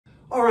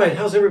All right,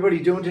 how's everybody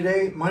doing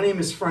today? My name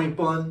is Frank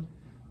Bunn,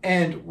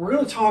 and we're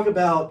going to talk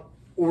about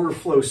order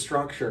flow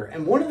structure.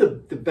 And one of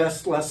the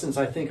best lessons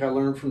I think I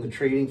learned from the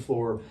trading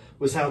floor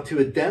was how to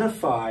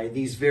identify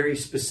these very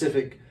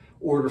specific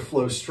order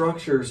flow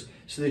structures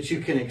so that you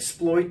can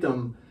exploit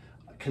them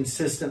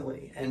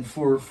consistently and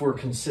for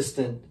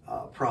consistent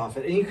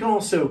profit. And you can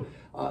also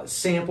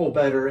sample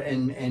better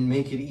and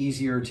make it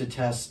easier to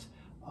test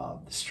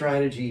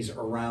strategies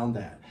around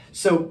that.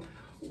 So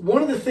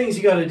one of the things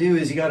you got to do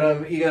is you got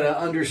to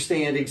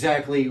understand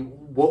exactly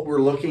what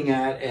we're looking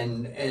at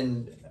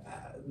and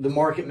the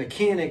market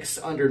mechanics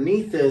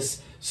underneath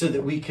this so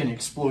that we can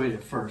exploit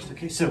it first.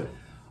 Okay, so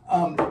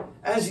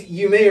as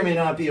you may or may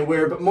not be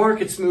aware, but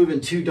markets move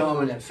in two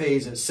dominant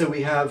phases. So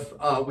we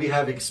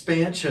have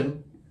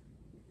expansion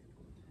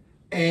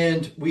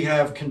and we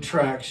have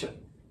contraction.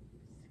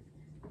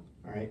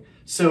 All right,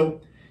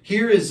 so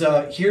here's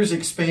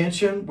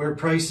expansion where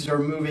prices are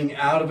moving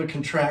out of a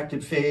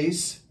contracted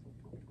phase.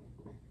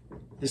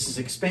 This is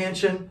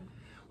expansion.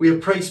 We have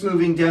price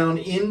moving down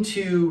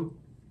into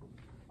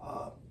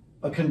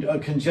a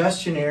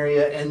congestion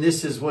area, and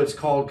this is what's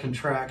called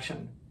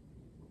contraction.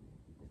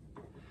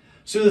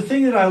 So the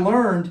thing that I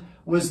learned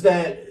was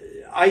that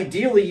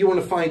ideally you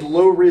want to find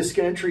low risk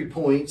entry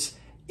points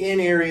in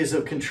areas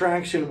of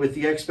contraction with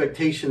the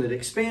expectation that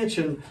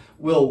expansion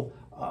will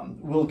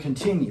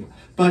continue.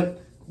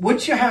 But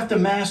what you have to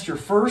master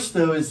first,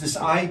 though, is this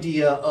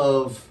idea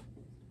of,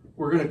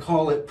 we're going to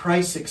call it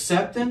price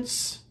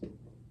acceptance.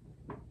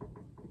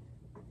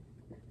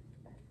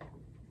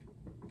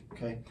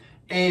 Okay,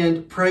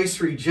 and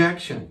price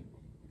rejection.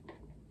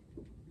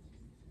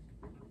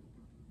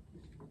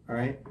 All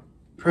right,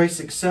 price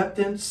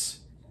acceptance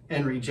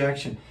and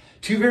rejection.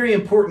 Two very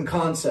important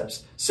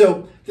concepts.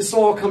 So this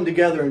will all come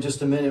together in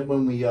just a minute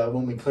when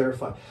we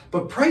clarify.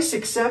 But price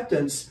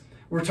acceptance,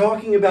 we're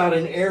talking about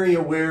an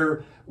area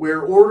where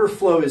order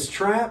flow is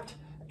trapped,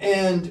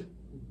 and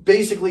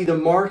basically the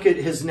market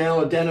has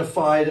now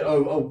identified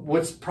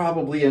what's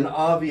probably an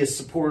obvious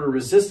support or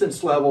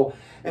resistance level,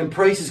 and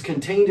price is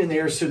contained in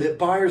there so that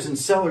buyers and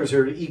sellers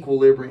are at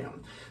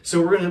equilibrium.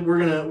 So we're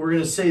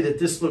gonna say that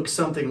this looks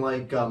something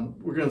like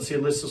this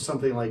looks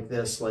something like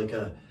this, like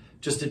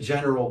just a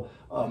general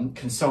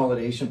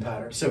consolidation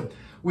pattern. So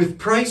with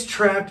price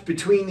trapped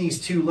between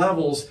these two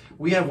levels,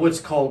 we have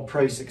what's called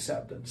price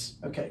acceptance.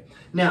 Okay,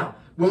 now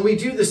when we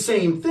do the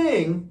same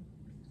thing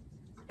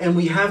and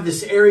we have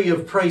this area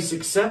of price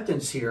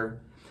acceptance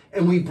here,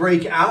 and we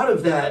break out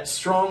of that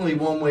strongly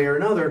one way or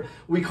another,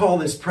 we call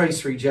this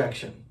price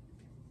rejection.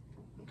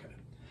 Okay.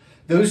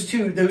 Those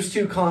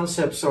two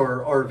concepts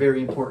are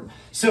very important.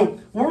 So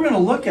what we're going to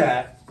look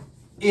at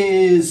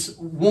is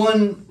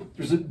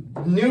there's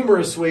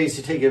numerous ways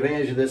to take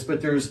advantage of this,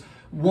 but there's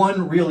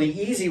one really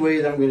easy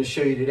way that I'm going to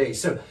show you today.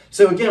 So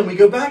again, we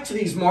go back to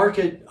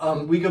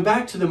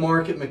the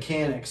market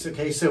mechanics.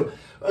 Okay, so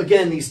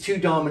again, these two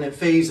dominant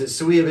phases.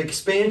 So we have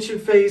expansion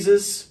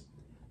phases,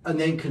 and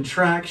then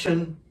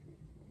contraction,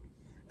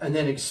 and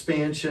then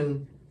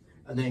expansion,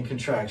 and then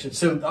contraction.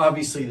 So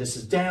obviously this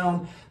is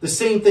down. The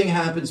same thing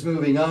happens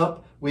moving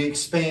up. We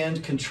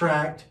expand,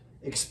 contract,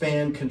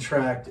 expand,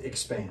 contract,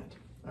 expand.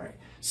 All right.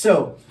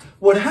 So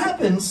what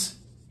happens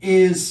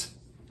is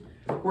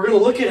we're going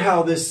to look at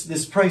how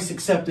this price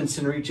acceptance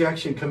and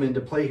rejection come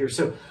into play here.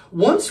 So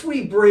once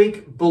we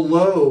break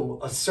below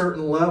a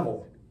certain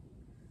level,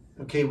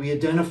 okay, we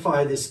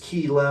identify this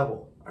key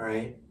level, all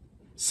right?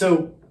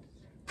 So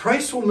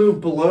price will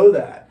move below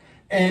that,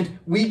 and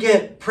we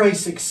get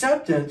price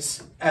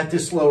acceptance at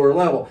this lower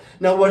level.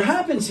 Now what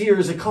happens here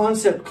is a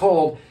concept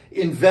called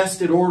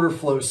invested order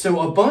flow. So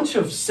a bunch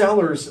of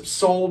sellers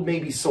sold,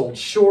 maybe sold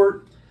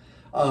short,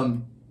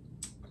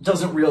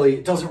 doesn't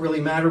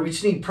really matter. We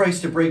just need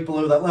price to break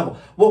below that level.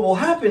 What will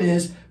happen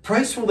is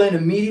price will then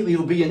immediately,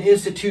 it'll be an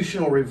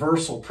institutional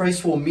reversal.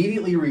 Price will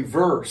immediately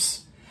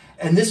reverse,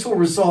 and this will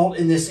result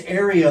in this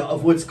area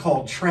of what's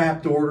called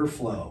trapped order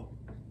flow.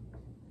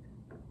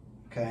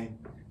 Okay.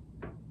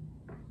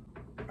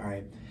 All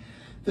right.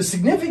 The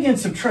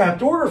significance of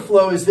trapped order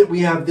flow is that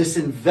we have this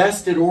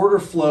invested order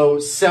flow,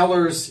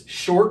 sellers,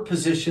 short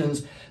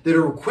positions that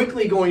are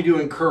quickly going to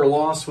incur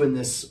loss when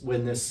this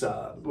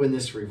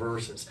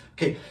reverses.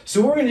 Okay,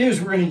 so what we're going to do is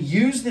we're going to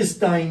use this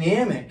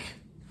dynamic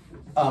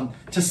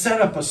to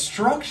set up a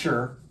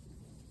structure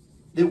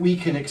that we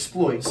can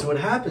exploit. So what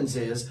happens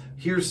is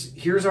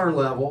here's our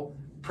level,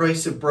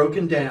 price have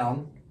broken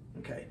down.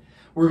 Okay,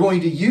 we're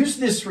going to use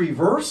this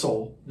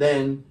reversal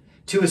then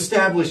to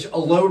establish a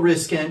low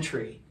risk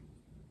entry.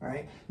 All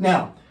right,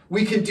 now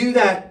we can do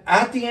that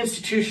at the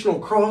institutional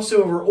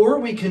crossover, or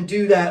we can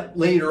do that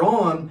later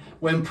on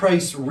when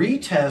price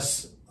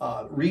retests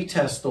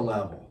the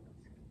level,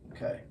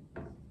 okay,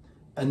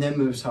 and then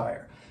moves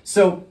higher.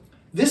 So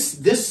this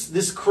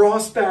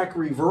crossback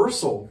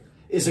reversal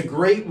is a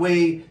great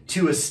way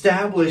to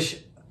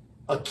establish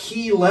a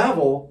key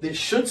level that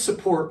should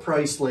support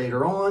price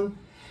later on,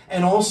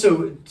 and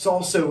also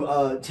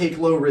take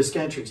low risk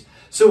entries.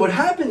 So what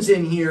happens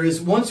in here is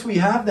once we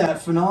have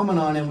that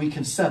phenomenon and we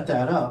can set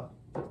that up,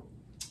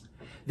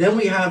 Then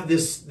we have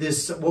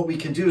what we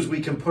can do is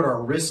we can put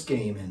our risk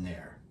game in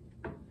there.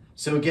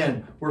 So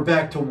again, we're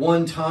back to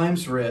 1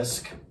 times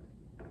risk,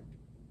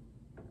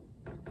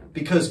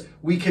 because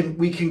we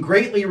can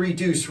greatly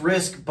reduce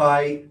risk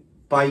by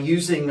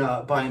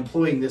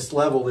employing this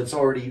level that's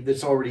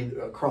already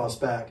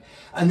crossed back.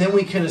 And then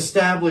we can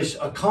establish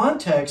a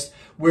context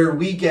where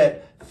we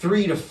get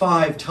 3 to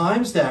 5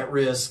 times that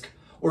risk,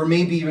 or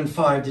maybe even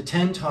 5 to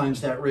 10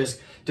 times that risk,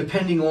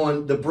 depending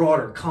on the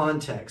broader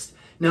context.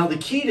 Now, the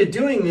key to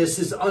doing this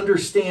is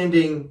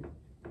understanding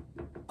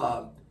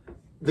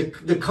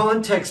the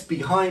context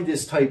behind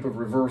this type of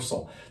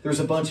reversal. There's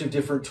a bunch of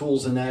different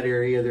tools in that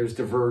area. There's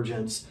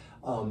divergence.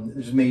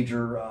 There's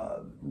major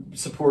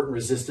support and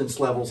resistance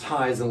levels,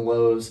 highs and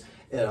lows.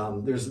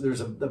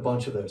 There's a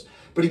bunch of those.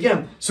 But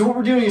again, so what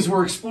we're doing is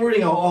we're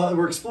exploring a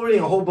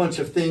whole bunch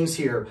of things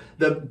here.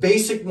 The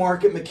basic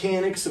market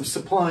mechanics of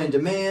supply and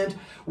demand.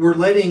 We're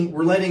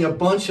letting a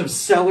bunch of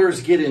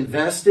sellers get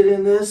invested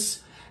in this,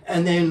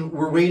 and then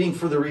we're waiting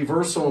for the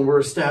reversal, and we're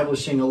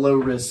establishing a low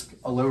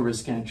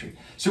risk entry.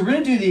 So we're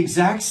going to do the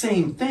exact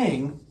same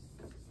thing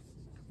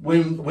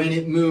when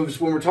it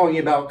moves, when we're talking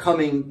about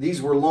coming,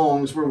 these were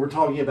longs, when we're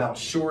talking about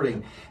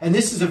shorting. And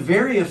this is a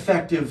very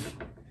effective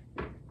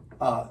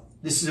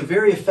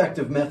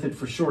method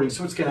for shorting.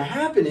 So what's going to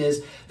happen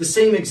is the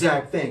same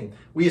exact thing.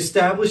 We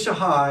establish a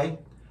high,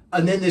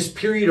 and then this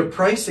period of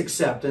price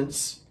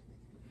acceptance,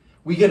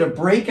 we get a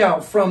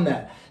breakout from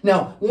that.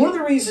 Now, one of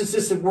the reasons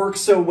this works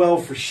so well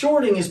for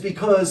shorting is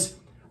because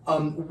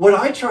what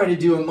I try to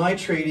do in my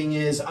trading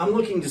is I'm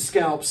looking to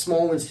scalp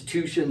small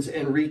institutions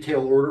and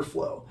retail order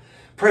flow,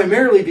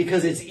 primarily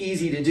because it's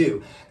easy to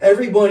do.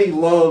 Everybody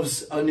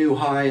loves a new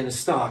high in a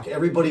stock.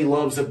 Everybody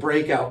loves a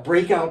breakout.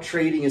 Breakout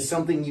trading is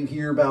something you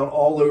hear about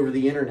all over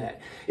the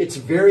internet. It's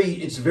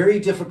very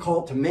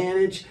difficult to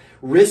manage.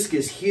 Risk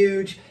is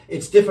huge.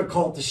 It's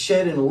difficult to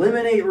shed and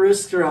eliminate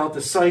risk throughout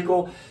the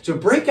cycle. So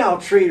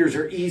breakout traders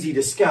are easy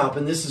to scalp,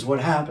 and this is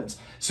what happens.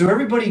 So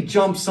everybody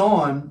jumps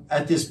on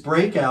at this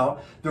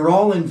breakout. They're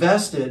all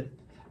invested,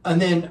 and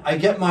then I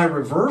get my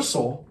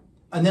reversal,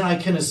 and then I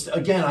can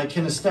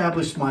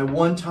establish my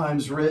 1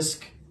 times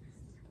risk,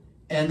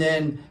 and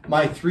then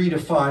my 3 to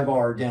 5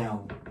 R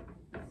down.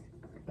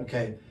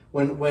 Okay,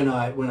 when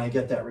I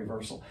get that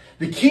reversal.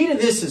 The key to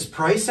this is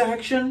price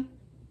action,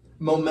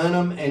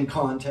 momentum, and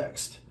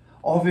context.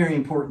 All very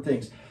important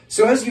things.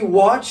 So as you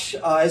watch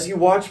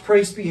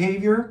price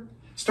behavior,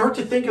 start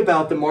to think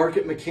about the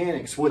market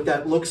mechanics, what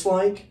that looks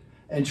like,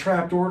 and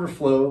trapped order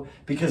flow,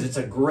 because it's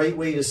a great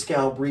way to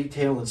scalp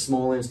retail and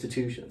small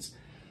institutions.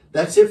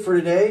 That's it for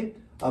today.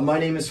 My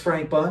name is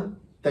Frank Bunn.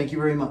 Thank you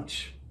very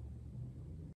much.